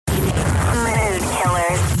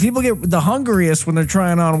People get the hungriest when they're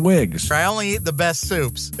trying on wigs. I only eat the best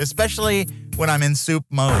soups, especially when I'm in soup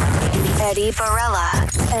mode. Eddie Barella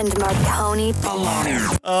and Marconi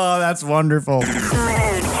Baloney. Oh, that's wonderful. Mood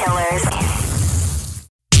killers.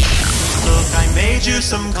 Look, I made you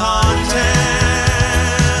some content.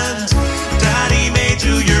 Daddy made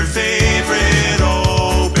you your favorite.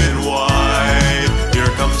 Open wide. Here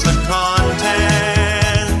comes the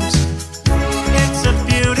content. It's a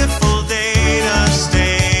beautiful day to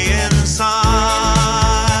stay inside.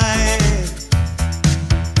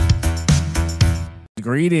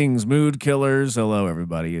 Greetings, mood killers. Hello,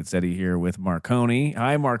 everybody. It's Eddie here with Marconi.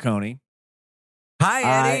 Hi, Marconi. Hi,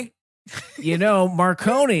 Eddie. You know,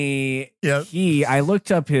 Marconi, Yep. I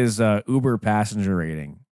looked up his Uber passenger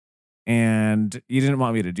rating, and you didn't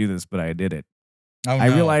want me to do this, but I did it. Oh, I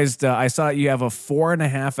no. realized I saw you have a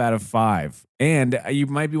 4.5 out of 5, and you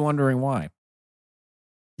might be wondering why.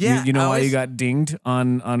 Yeah, you know I why you was- got dinged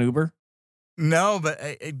on Uber? No, but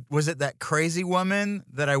was it that crazy woman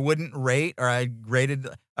that I wouldn't rate, or I rated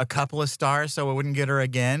a couple of stars so I wouldn't get her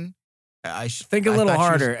again? Think a little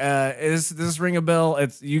thought she was- harder. Does this ring a bell?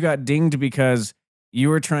 You got dinged because you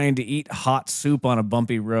were trying to eat hot soup on a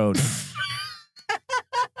bumpy road.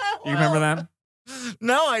 You remember that?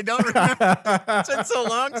 No, I don't remember. It's been so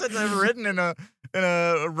long since I've ridden in a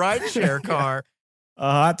rideshare car.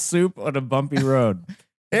 A hot soup on a bumpy road.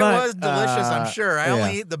 It But, was delicious, I'm sure. I yeah.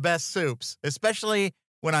 only eat the best soups, especially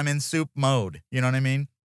when I'm in soup mode. You know what I mean?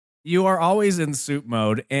 You are always in soup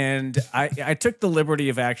mode, and I took the liberty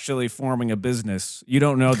of actually forming a business. You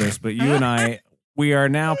don't know this, but you and we are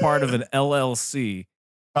now part of an LLC.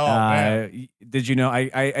 Oh, man. Did you know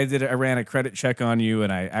I ran a credit check on you,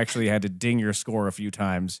 and I actually had to ding your score a few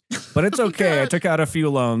times, but it's okay. I took out a few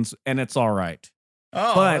loans, and it's all right.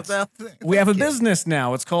 Oh, but we have a thank you. business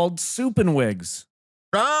now. It's called Soup and Wigs.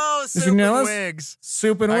 Oh, Did you soup know and this? wigs.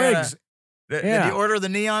 Soup and I gotta- Wigs. Did Yeah. you order the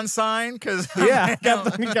neon sign? Because Yeah, got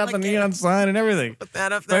the neon sign and everything. Put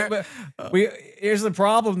that up there. But here's the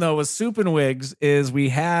problem though with Soup and Wigs is we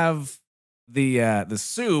have the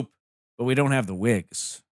soup, but we don't have the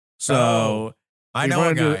wigs. So Oh, I we've know a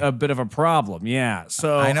run into guy. a bit of a problem. Yeah.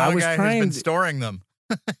 So I know a was guy who's trying. been storing them.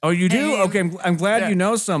 Oh, you do? Hey, Okay, I'm glad yeah. you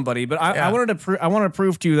know somebody. But I Yeah. wanted to I want to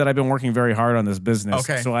prove to you that I've been working very hard on this business.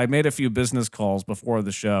 Okay. So I made a few business calls before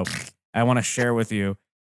the show. I want to share with you.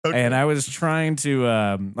 Okay. And I was trying to,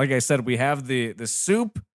 like I said, we have the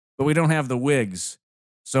soup, but we don't have the wigs.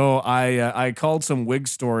 So I called some wig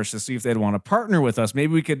stores to see if they'd want to partner with us.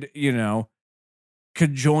 Maybe we could,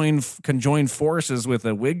 could join forces with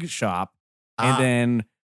a wig shop, and then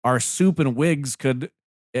our soup and wigs could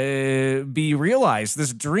be realized.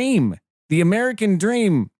 This dream, the American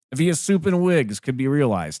dream via soup and wigs, could be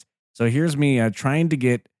realized. So here's me trying to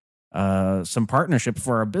get some partnership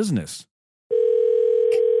for our business.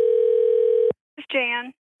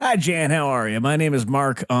 Jan. Hi, Jan. How are you? My name is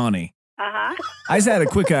Mark Ani. Uh-huh. I just had a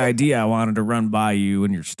quick idea I wanted to run by you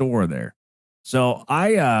in your store there. So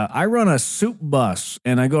I run a soup bus,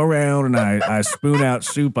 and I go around and I spoon out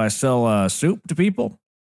soup. I sell soup to people.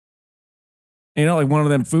 You know, like one of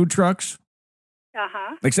them food trucks,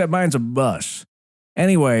 Uh-huh. except mine's a bus.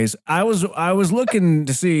 Anyways, I was looking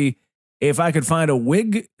to see if I could find a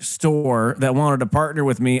wig store that wanted to partner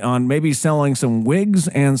with me on maybe selling some wigs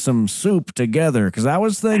and some soup together. Because I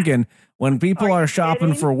was thinking when people Are are you shopping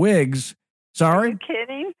kidding? for wigs, Are sorry. you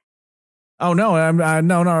kidding? Oh no, no,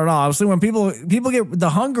 not at all. I was thinking when people get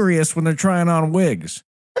the hungriest when they're trying on wigs.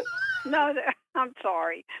 No, I'm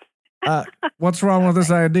sorry. What's wrong with this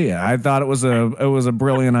idea? I thought it was a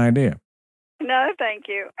brilliant idea. No, thank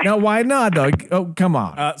you. No, why not though? Oh, come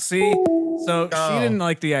on. See, so she Oh. didn't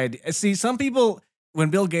like the idea. See, some people, when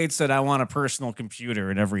Bill Gates said, "I want a personal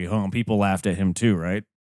computer in every home," people laughed at him too, right?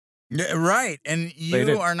 Yeah, right. And They did.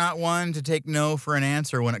 you are not one to take no for an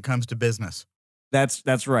answer when it comes to business.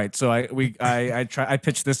 That's right. So I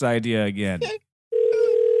pitched this idea again.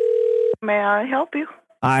 May I help you?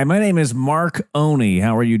 Hi, my name is Mark Oni.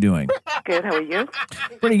 How are you doing? Good. How are you?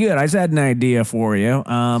 Pretty good. I just had an idea for you.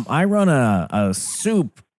 I run a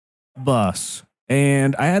soup bus,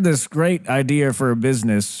 and I had this great idea for a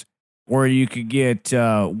business where you could get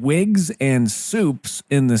wigs and soups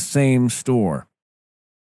in the same store.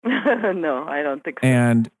 No, I don't think so.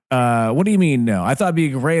 And what do you mean no? I thought it'd be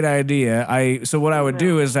a great idea. So what I would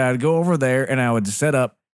do is I'd go over there and I would set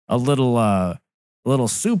up a little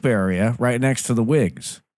soup area right next to the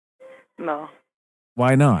wigs. No.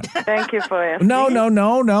 Why not? Thank you for asking. No,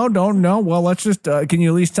 don't. Well, let's just, can you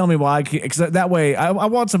at least tell me why? Because that way, I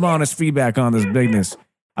want some honest feedback on this business.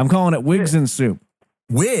 I'm calling it Wigs and Soup.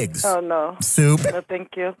 Wigs. Oh, no. Soup. No,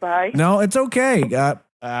 thank you. Bye. No, it's okay.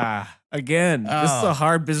 Again, this is Oh. a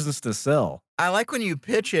hard business to sell. I like when you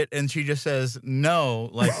pitch it and she just says no,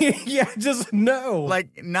 like Yeah, just no.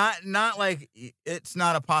 like not like it's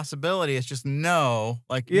not a possibility. It's just no,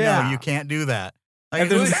 like Yeah. no, you can't do that. Like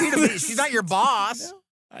And who is there's- she to be? She's not your boss.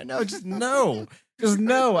 I know, just no. Just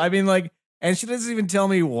no. I mean, like, and she doesn't even tell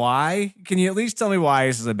me why. Can you at least tell me why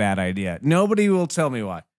this is a bad idea? Nobody will tell me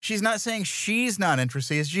why. She's not saying she's not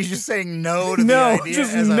interested. She's just saying no to No, the idea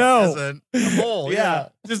just as no. as a whole. Yeah.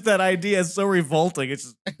 Just that idea is so revolting. It's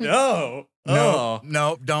just no. No,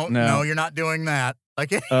 no, don't. No. No, you're not doing that.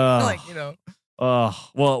 Like, Oh. like you know.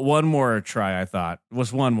 Well, one more try, I thought. It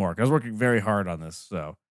was one more. 'Cause I was working very hard on this,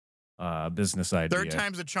 so business idea. Third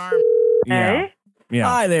time's a charm. Yeah. Hey, Yeah.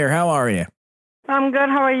 Hi there. How are you? I'm good.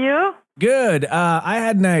 How are you? Good. I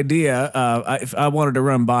had an idea. If I wanted to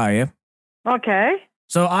run by you. Okay.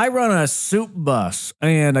 So I run a soup bus,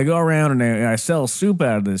 and I go around and I sell soup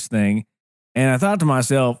out of this thing. And I thought to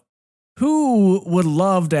myself, who would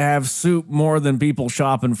love to have soup more than people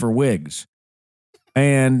shopping for wigs?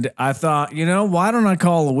 And I thought, why don't I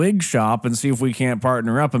call a wig shop and see if we can't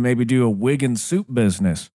partner up and maybe do a wig and soup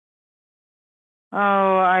business? Oh,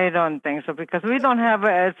 I don't think so because we don't have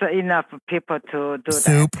enough people to do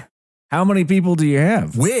Soup, How many people do you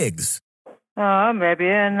have? wigs. that. Maybe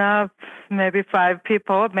enough. Maybe 5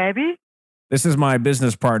 people. Maybe. This is my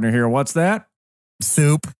business partner here. What's that?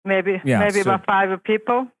 Soup. Maybe. Yeah, maybe so- about 5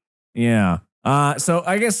 people. Yeah. So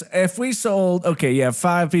I guess if we sold,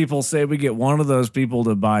 5 people, say we get one of those people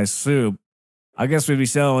to buy soup, I guess we'd be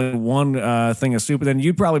selling one thing of soup, and then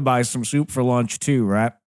you'd probably buy some soup for lunch too,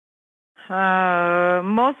 right?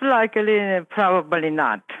 Most likely, probably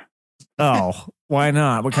not. Oh, why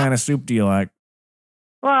not? What kind of soup do you like?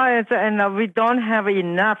 Well, we don't have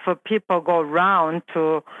enough people go around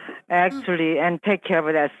to actually and take care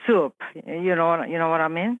of that soup. You know what I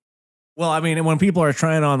mean? Well, I mean, when people are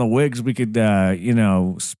trying on the wigs, we could,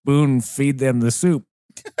 spoon feed them the soup.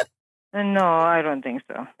 No, I don't think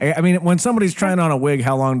so. I mean, when somebody's trying on a wig,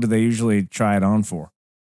 how long do they usually try it on for?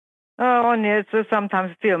 Only it's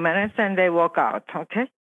sometimes a few minutes and they walk out. Okay.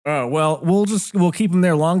 Oh, well, we'll keep them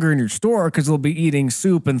there longer in your store because they'll be eating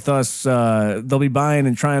soup and thus they'll be buying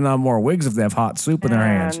and trying on more wigs if they have hot soup in their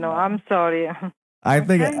hands. No, I'm sorry. I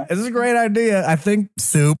think Okay. this is a great idea. I think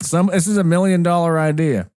Soup. this is $1 million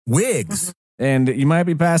idea. Wigs. And you might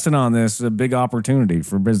be passing on this a big opportunity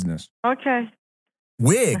for business. Okay.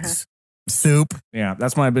 Wigs. Soup. Yeah,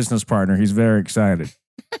 that's my business partner. He's very excited.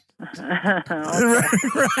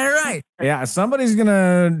 right. Yeah, somebody's going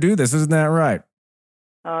to do this. Isn't that right?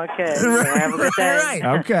 Okay. Have a good day. Right.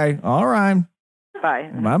 Okay. All right.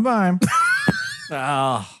 Bye. Bye-bye.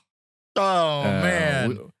 Oh, Oh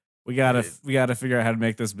man. We gotta figure out how to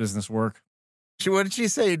make this business work. What did she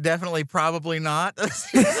say? Definitely, probably not.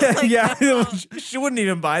 Yeah, she wouldn't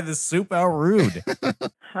even buy the soup. How rude.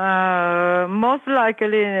 Most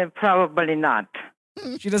likely, probably not.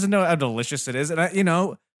 She doesn't know how delicious it is.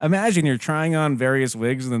 And imagine you're trying on various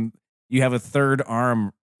wigs and then you have a third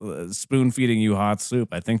arm spoon feeding you hot soup.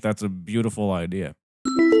 I think that's a beautiful idea.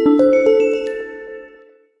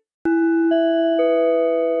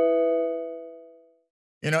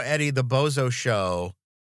 Eddie, the Bozo Show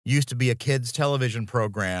used to be a kids' television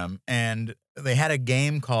program, and they had a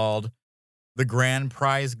game called the Grand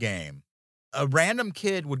Prize Game. A random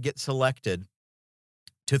kid would get selected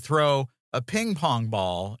to throw a ping pong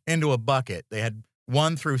ball into a bucket. They had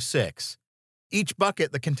 1 through 6. Each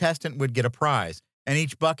bucket, the contestant would get a prize, and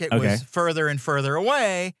each bucket Okay. was further and further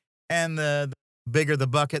away, and the bigger the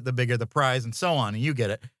bucket, the bigger the prize, and so on, and you get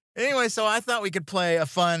it. Anyway, so I thought we could play a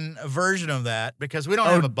fun version of that because we don't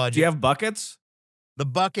have a budget. Do you have buckets? The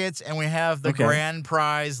buckets, and we have the Okay. Grand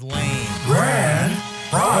Prize Lane. Grand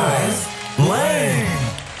Prize Lane.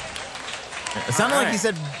 It sounded like you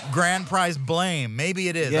said Grand Prize Blame. Maybe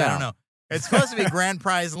it is. I Yeah. don't know. It's supposed to be Grand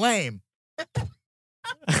Prize Lame.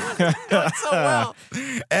 Going so well.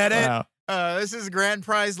 Edit. Wow. This is Grand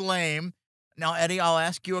Prize Lame. Now, Eddie, I'll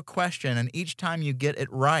ask you a question, and each time you get it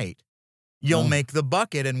right, you'll Oh. make the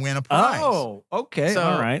bucket and win a prize. Oh, okay. So-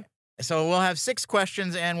 All right. So we'll have 6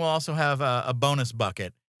 questions, and we'll also have a bonus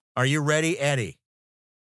bucket. Are you ready, Eddie?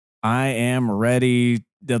 I am ready.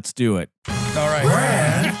 Let's do it. All right.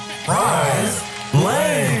 Grand Prize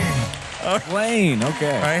Lane. Lane.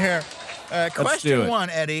 Okay. Right here. do Question it. 1,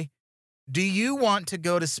 Eddie. Do you want to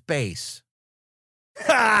go to space?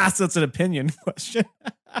 So it's an opinion question.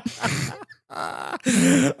 Do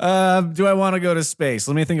I want to go to space?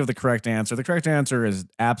 Let me think of the correct answer. The correct answer is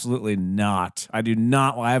absolutely not. I do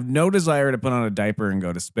not. I have no desire to put on a diaper and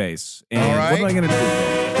go to space. And All what am I right. going to do?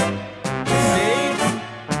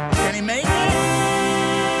 See? Can he make it?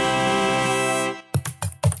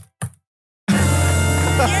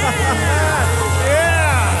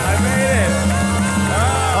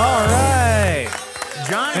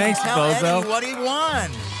 Thanks, tell bozo. Eddie what he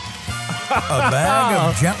won. A bag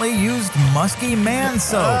of gently used musky man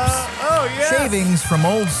soaps. Oh, yeah. Shavings from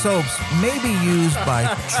old soaps may be used by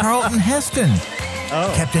Charlton Heston,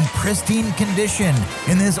 kept in pristine condition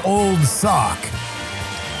in his old sock.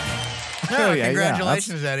 Oh, yeah,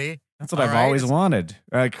 Congratulations, Eddie. That's what All I've right, always it's wanted.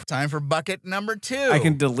 Time for bucket number 2. I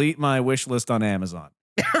can delete my wish list on Amazon.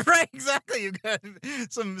 Right, exactly. You got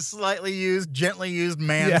some slightly used, gently used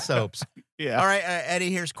man soaps. Yeah. All right,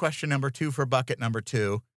 Eddie, here's question number 2 for bucket number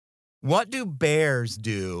 2. What do bears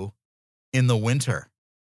do in the winter?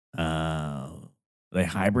 They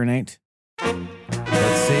hibernate.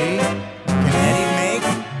 Let's see. Can Eddie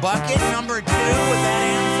make bucket number 2 with that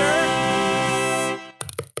answer?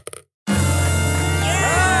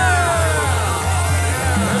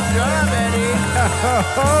 Yeah! Good job, Eddie.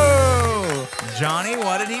 Johnny,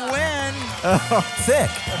 what did he win? Thick,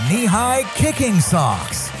 knee-high kicking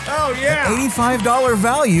socks. Oh, yeah. $85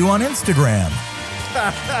 value on Instagram.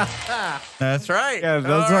 That's right. Yeah,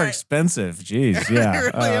 those All are right. expensive. Jeez, yeah.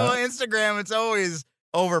 Really, well, Instagram, it's always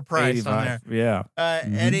overpriced on there. 85. Yeah.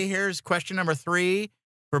 Eddie, here's question number 3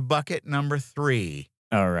 for bucket number 3.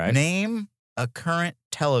 All right. Name a current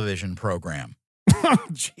television program.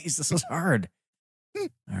 Jeez, this is hard. All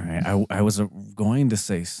right. I was going to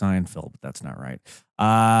say Seinfeld, but that's not right.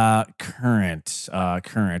 Current. Oh,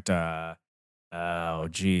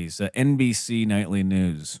 geez. NBC Nightly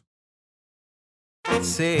News. Let's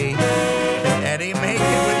see. Can Eddie make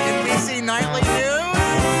it with NBC Nightly News?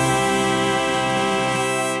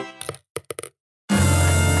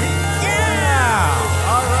 Yeah!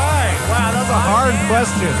 All right. Wow, that's a hard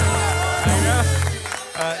question.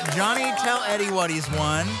 Johnny, tell Eddie what he's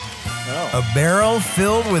won. A barrel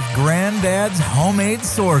filled with Granddad's homemade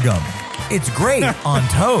sorghum. It's great on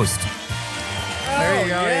toast. There you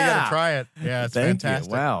go. You yeah. gotta try it. Yeah, it's Thank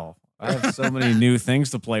fantastic. you. Wow. I have so many new things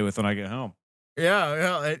to play with when I get home.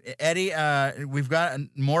 Yeah, Eddie, we've got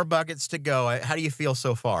more buckets to go. How do you feel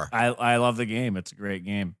so far? I love the game. It's a great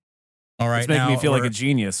game. All right, It's making me now feel like we're- a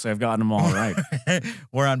genius. I've gotten them all right.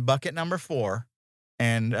 We're on bucket number 4,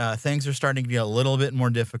 and things are starting to get a little bit more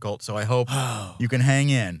difficult. So I hope you can hang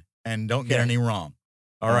in and don't get Okay. any wrong.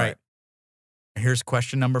 All right. Here's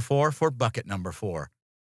question number 4 for bucket number 4.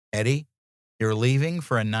 Eddie, you're leaving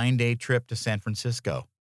for a 9-day trip to San Francisco.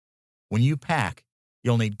 When you pack,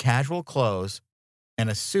 you'll need casual clothes and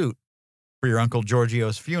a suit for your Uncle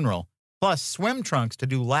Giorgio's funeral, plus swim trunks to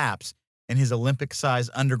do laps in his Olympic-sized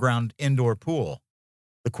underground indoor pool.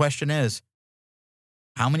 The question is,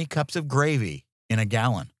 how many cups of gravy in a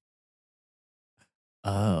gallon?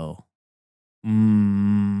 Oh.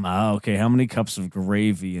 Okay. How many cups of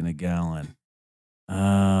gravy in a gallon?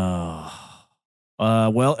 Oh.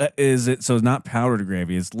 Well, is it so? It's not powdered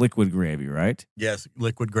gravy. It's liquid gravy, right? Yes,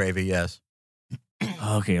 liquid gravy, yes.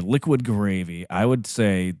 Okay, liquid gravy. I would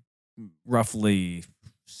say roughly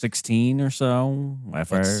 16 or so. Let's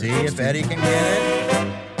see if Eddie can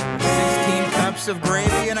get it. 16 cups of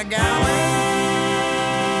gravy in a gallon.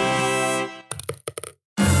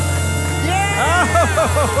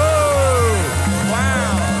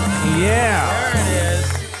 Wow. Yeah. There it is.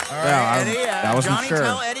 All right, Well, Eddie. that wasn't Johnny, sure.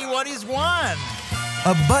 tell Eddie what he's won.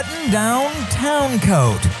 A button-down town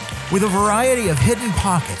coat with a variety of hidden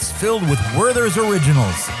pockets filled with Werther's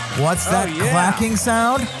Originals. What's that clacking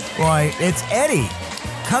sound? Why, it's Eddie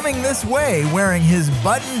coming this way wearing his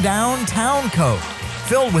button-down town coat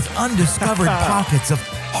filled with undiscovered pockets of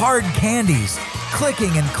hard candies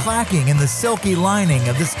clicking and clacking in the silky lining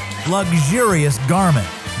of this luxurious garment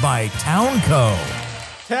by Townco.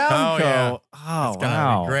 Townco. yeah. Oh, It's gonna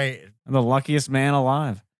wow. be great. I'm the luckiest man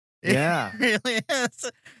alive. Yeah. It really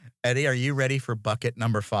is. Eddie, are you ready for bucket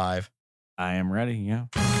number 5? I am ready. Yeah.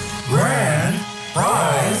 Grand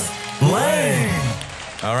prize lane.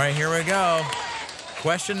 All right, here we go.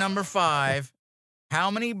 Question number 5.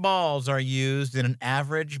 How many balls are used in an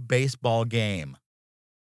average baseball game?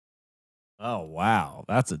 Oh, wow.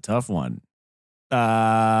 That's a tough one.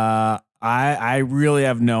 I really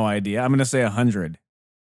have no idea. I'm going to say 100.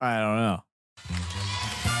 I don't know.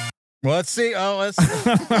 Well, let's see. Oh, let's.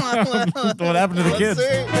 What happened to the kids?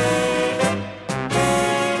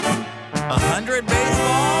 100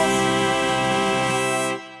 baseballs.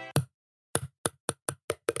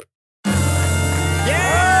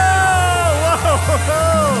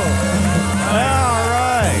 All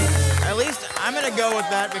right. At least I'm gonna go with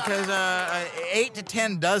that because 8 to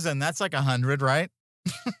 10 dozen. That's like 100, right?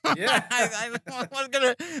 Yeah.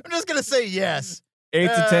 I'm just gonna say yes. 8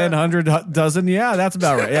 to 10, 100 dozen. Yeah, that's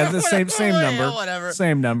about right. Yeah, the same Well, number. whatever.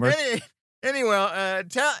 Same number. Anyway,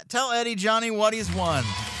 tell Eddie Johnny what he's won.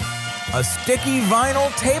 A sticky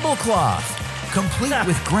vinyl tablecloth complete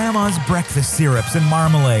with Grandma's breakfast syrups and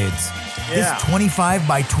marmalades. Yeah. This 25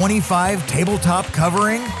 by 25 tabletop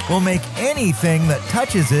covering will make anything that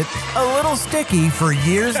touches it a little sticky for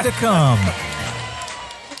years to come.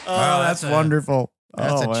 Oh, that's wonderful.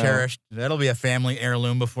 That's Oh, a wow. cherished. That'll be a family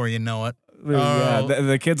heirloom before you know it. Yeah, Oh.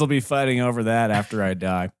 the kids will be fighting over that after I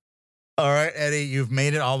die. All right, Eddie, you've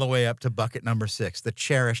made it all the way up to bucket number 6, the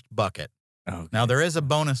cherished bucket. Okay. Now, there is a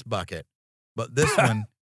bonus bucket, but this one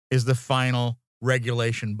is the final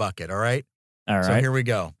regulation bucket, all right? All right. So here we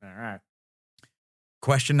go. All right.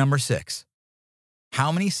 Question number 6.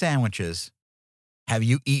 How many sandwiches have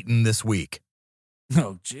you eaten this week?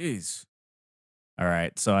 Oh, jeez. All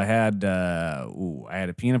right. So I had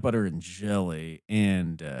a peanut butter and jelly,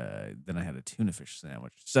 and then I had a tuna fish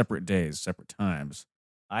sandwich. Separate days, separate times.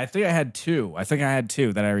 I think I had 2. I think I had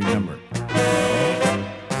 2 that I remember. See if you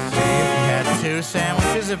had 2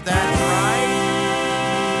 sandwiches, if that's right.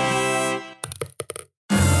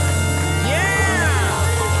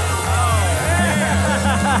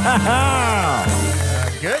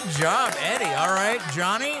 Good job, Eddie. All right,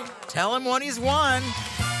 Johnny, tell him what he's won.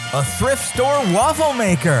 A thrift store waffle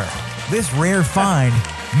maker. This rare find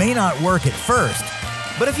may not work at first,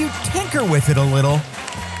 but if you tinker with it a little,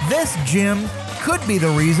 this gem could be the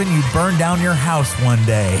reason you burn down your house one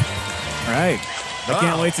day. All right. I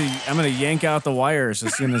can't wait to. I'm going to yank out the wires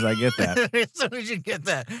as soon as I get that. As soon as you get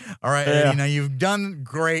that. All right, Yeah. Eddie, now you've done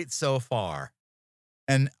great so far.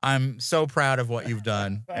 And I'm so proud of what you've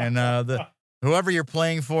done. And whoever you're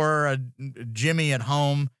playing for, Jimmy at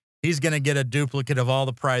home, he's going to get a duplicate of all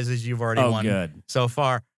the prizes you've already won Good. so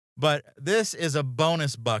far. But this is a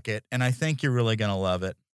bonus bucket, and I think you're really going to love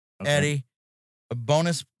it. Okay. Eddie, a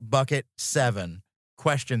bonus bucket 7,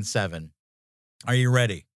 question 7. Are you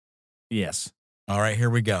ready? Yes. All right, here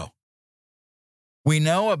we go. We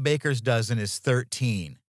know a baker's dozen is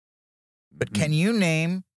 13, but can you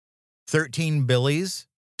name 13 Billies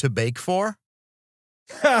to bake for?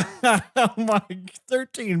 Oh my!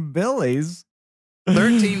 13 Billies.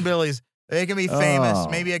 13 Billies. They can be famous. Oh.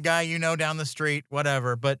 Maybe a guy you know down the street,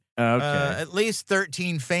 whatever. But Okay. at least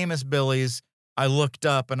 13 famous Billies I looked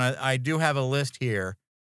up, and I do have a list here.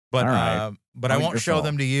 But All right. but I Point won't show yourself.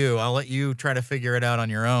 them to you. I'll let you try to figure it out on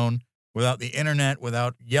your own without the internet,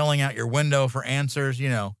 without yelling out your window for answers. You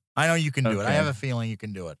know, I know you can do it. I Okay. have a feeling you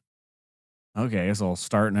can do it. Okay, I guess I'll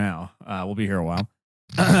start now. We'll be here a while.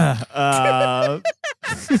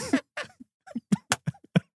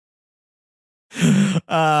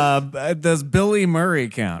 Does Billy Murray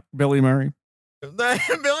count? Billy Murray? Billy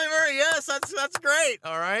Murray, yes, that's great.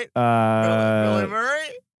 All right. Billy Billy Murray?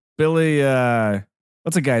 Billy,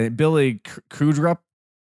 what's a guy? Billy Crudup?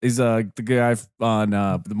 He's the guy on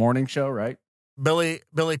the morning show, right? Billy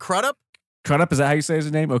Crudup? Crudup, is that how you say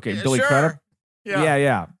his name? Okay, Yeah, Billy sure. Crudup? Yeah.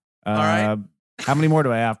 Yeah. All right. How many more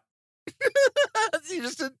do I have? You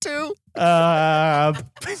just did 2. I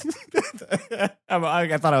thought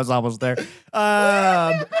I was almost there.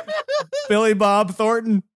 Billy Bob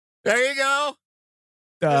Thornton. There you go.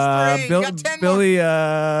 That's 3. You got 10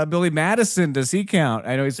 more. Billy Madison. Does he count?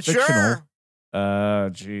 I know he's fictional. Sure.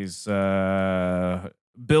 Jeez.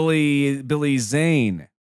 Billy Zane.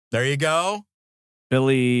 There you go.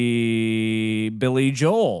 Billy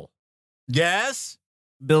Joel. Yes.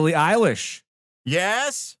 Billie Eilish.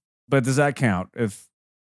 Yes. But does that count? If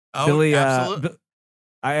Oh, Billy, absolutely.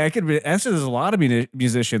 I could answer. There's a lot of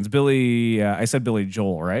musicians. Billy, I said Billy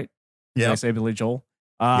Joel, right? Did I Yep. say Billy Joel?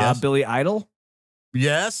 Yes. Billy Idol.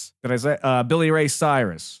 Yes. Did I say Billy Ray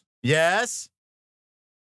Cyrus? Yes.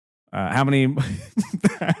 How many?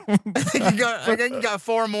 I think you got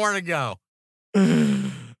 4 more to go.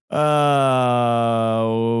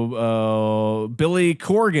 Billy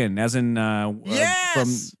Corgan, as in Yes! from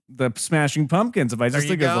the Smashing Pumpkins. If I just There you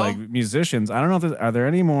think of go. like musicians, I don't know if are there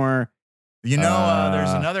any more. You know,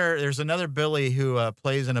 there's another Billy who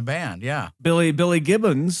plays in a band. Yeah. Billy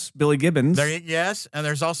Gibbons. Yes, and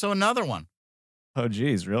there's also another one. Oh,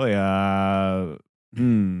 geez, really? Billy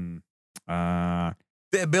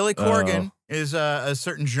Corgan is a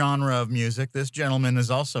certain genre of music. This gentleman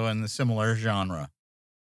is also in the similar genre.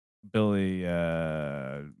 Billy,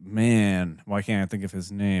 man, why can't I think of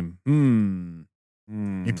his name?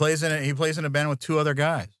 He plays in a band with 2 other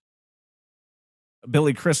guys.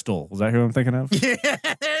 Billy Crystal. Was that who I'm thinking of? Yeah,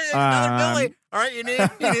 there's another Billy. All right, you need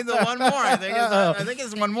the one more. I think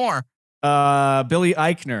it's one more. Billy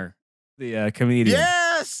Eichner, the comedian.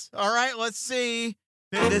 Yes. All right, let's see.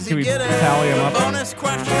 Does Can he we get tally him a up? bonus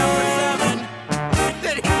question number 7?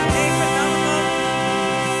 Did he name the number?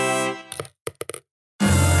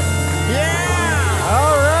 Yeah.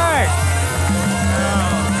 All right.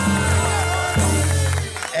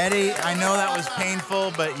 Eddie, I know that was was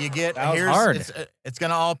painful, but you get That was hard. It's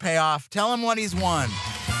gonna all pay off. Tell him what he's won.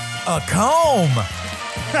 A comb.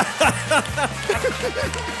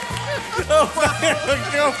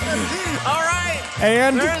 All right.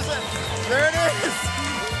 And there it is.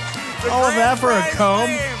 The all of that grand for a prize comb?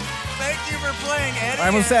 game. Thank you for playing, Eddie. I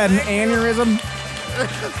almost had an aneurysm for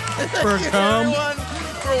a Thank you, comb. everyone,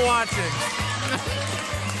 for watching.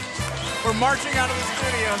 We're marching out of the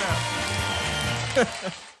studio now.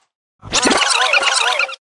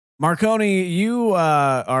 Marconi, you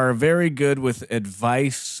are very good with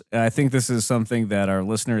advice. I think this is something that our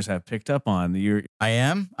listeners have picked up on. I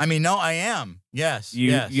am. I mean, no, I am. Yes.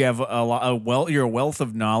 You yes. have you're a wealth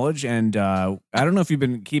of knowledge, and I don't know if you've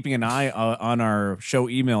been keeping an eye on our show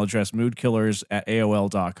email address,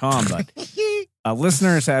 moodkillers@aol.com, but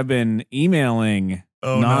listeners have been emailing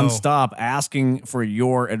nonstop asking for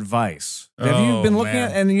your advice. Have you been looking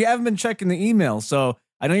at, and you haven't been checking the email, so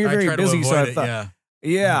I know you're very busy, so I thought,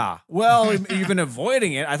 yeah. Well, you've been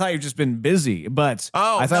avoiding it. I thought you've just been busy, but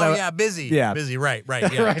I thought busy. Yeah. Busy. Right.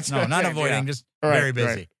 Yeah. Right, No, not okay, avoiding, yeah. just Right, very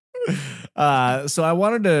busy. So I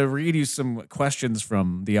wanted to read you some questions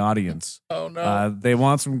from the audience. Oh no. They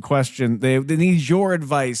want some question. They need your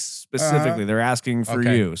advice specifically. They're asking for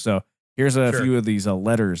Okay. you. So here's a Sure. few of these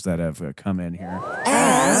letters that have come in here.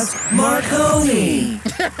 Ask Marconi.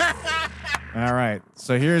 All right.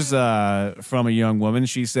 So here's from a young woman.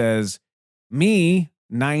 She says, me,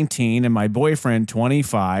 19, and my boyfriend,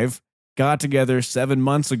 25, got together 7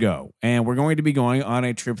 months ago, and we're going to be going on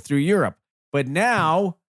a trip through Europe. But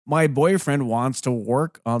now my boyfriend wants to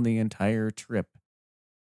work on the entire trip.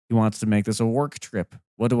 He wants to make this a work trip.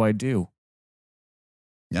 What do I do?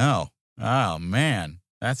 No. Oh man,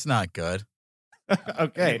 that's not good.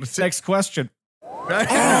 Okay. Next question.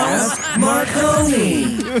 Ask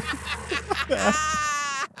Marconi.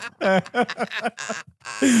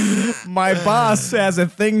 My boss has a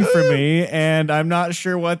thing for me, and I'm not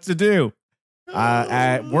sure what to do.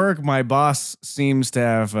 At work, my boss seems to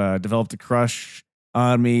have developed a crush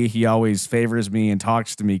on me. He always favors me and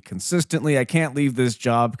talks to me consistently. I can't leave this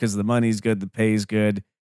job because the money's good, the pay's good.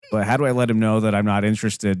 But how do I let him know that I'm not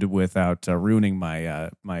interested without ruining my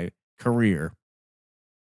my career?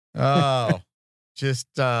 Oh, just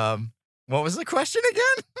what was the question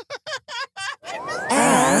again?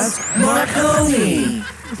 Ask Marconi.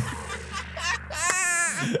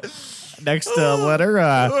 Next letter.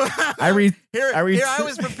 I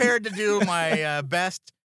was prepared to do my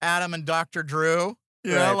best Adam and Dr. Drew.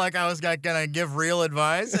 You know, like I was gonna give real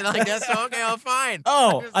advice, and I guess okay, I'm fine.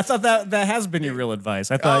 Oh, I thought that has been your real advice.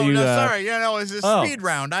 I thought you. No, sorry. You know, it's a speed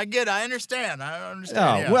round. I understand. I understand.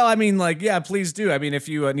 Oh, yeah. well, I mean, like, yeah, please do. I mean, if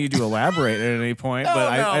you need to elaborate at any point, No,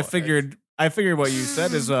 but no. I figured what you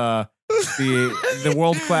said is the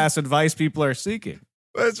world class advice people are seeking.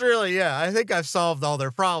 That's really, yeah. I think I've solved all their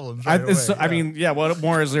problems. Right away, I mean, yeah. What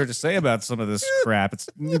more is there to say about some of this crap? It's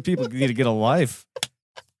people need to get a life.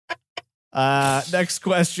 Next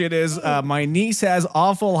question is, my niece has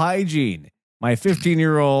awful hygiene. My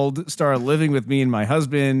 15-year-old started living with me and my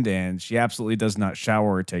husband, and she absolutely does not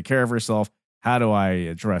shower or take care of herself. How do I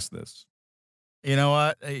address this? You know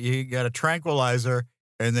what? You got a tranquilizer,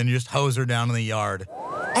 and then you just hose her down in the yard.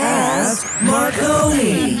 Ask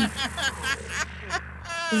Marconi.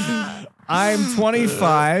 I'm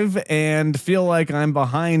 25 and feel like I'm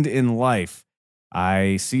behind in life.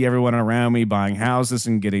 I see everyone around me buying houses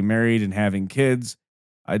and getting married and having kids.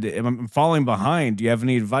 I'm falling behind. Do you have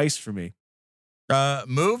any advice for me?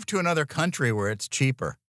 Move to another country where it's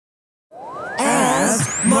cheaper.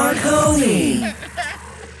 Ask Marconi.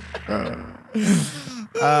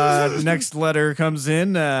 The next letter comes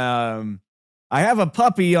in. I have a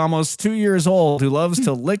puppy almost 2 years old who loves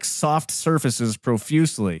to lick soft surfaces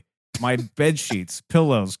profusely. My bed sheets,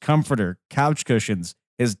 pillows, comforter, couch cushions,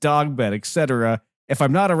 his dog bed, etc. If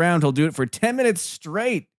I'm not around, he'll do it for 10 minutes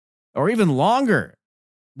straight or even longer.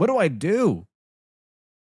 What do I do?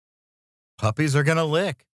 Puppies are gonna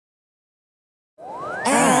lick.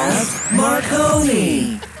 Ask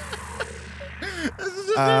Marconi.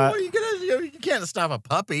 What are you gonna do? You can't stop a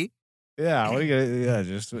puppy. Yeah, what are you gonna? Yeah,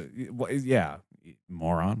 just yeah,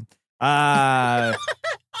 moron.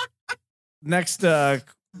 Next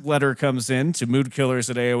letter comes in to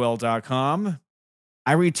moodkillers@aol.com.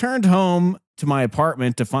 I returned home to my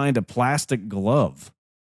apartment to find a plastic glove.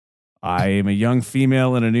 I am a young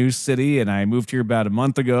female in a new city, and I moved here about a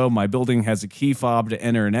month ago. My building has a key fob to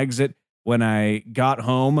enter and exit. When I got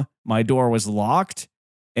home, my door was locked,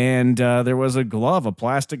 and there was a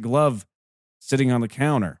plastic glove, sitting on the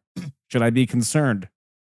counter. Should I be concerned?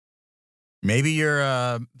 Maybe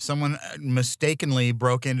you're someone mistakenly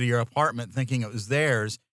broke into your apartment thinking it was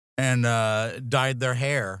theirs, and dyed their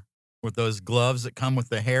hair with those gloves that come with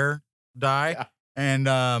the hair dye. Yeah.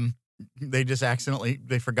 And they just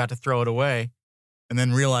they forgot to throw it away and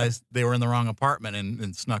then realized they were in the wrong apartment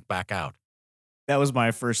and snuck back out. That was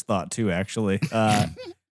my first thought too, actually.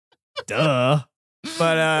 Duh.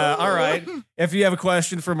 But all right. If you have a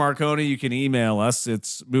question for Marconi, you can email us.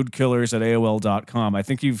 It's moodkillers@AOL.com. I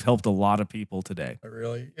think you've helped a lot of people today.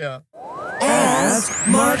 Really? Yeah. Ask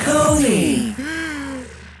Marconi.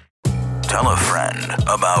 Tell a friend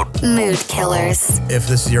about Mood Killers. If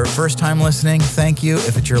this is your first time listening, thank you.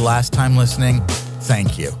 If it's your last time listening,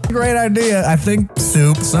 thank you. Great idea. I think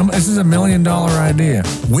Soup. this is $1 million idea.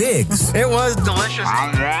 Wigs. It was delicious.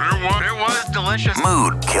 It was delicious.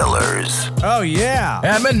 Mood Killers. Oh, yeah.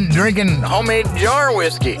 I've been drinking homemade jar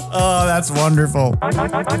whiskey. Oh, that's wonderful.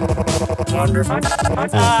 Wonderful.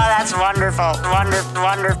 That's wonderful.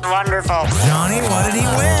 Wonderful. Johnny, what did he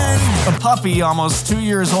win? A puppy almost 2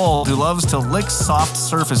 years old who loves to lick soft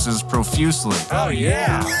surfaces profusely. Oh,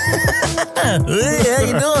 yeah. Hey, how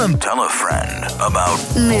you doing? Tell a friend about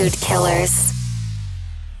Mood Killers.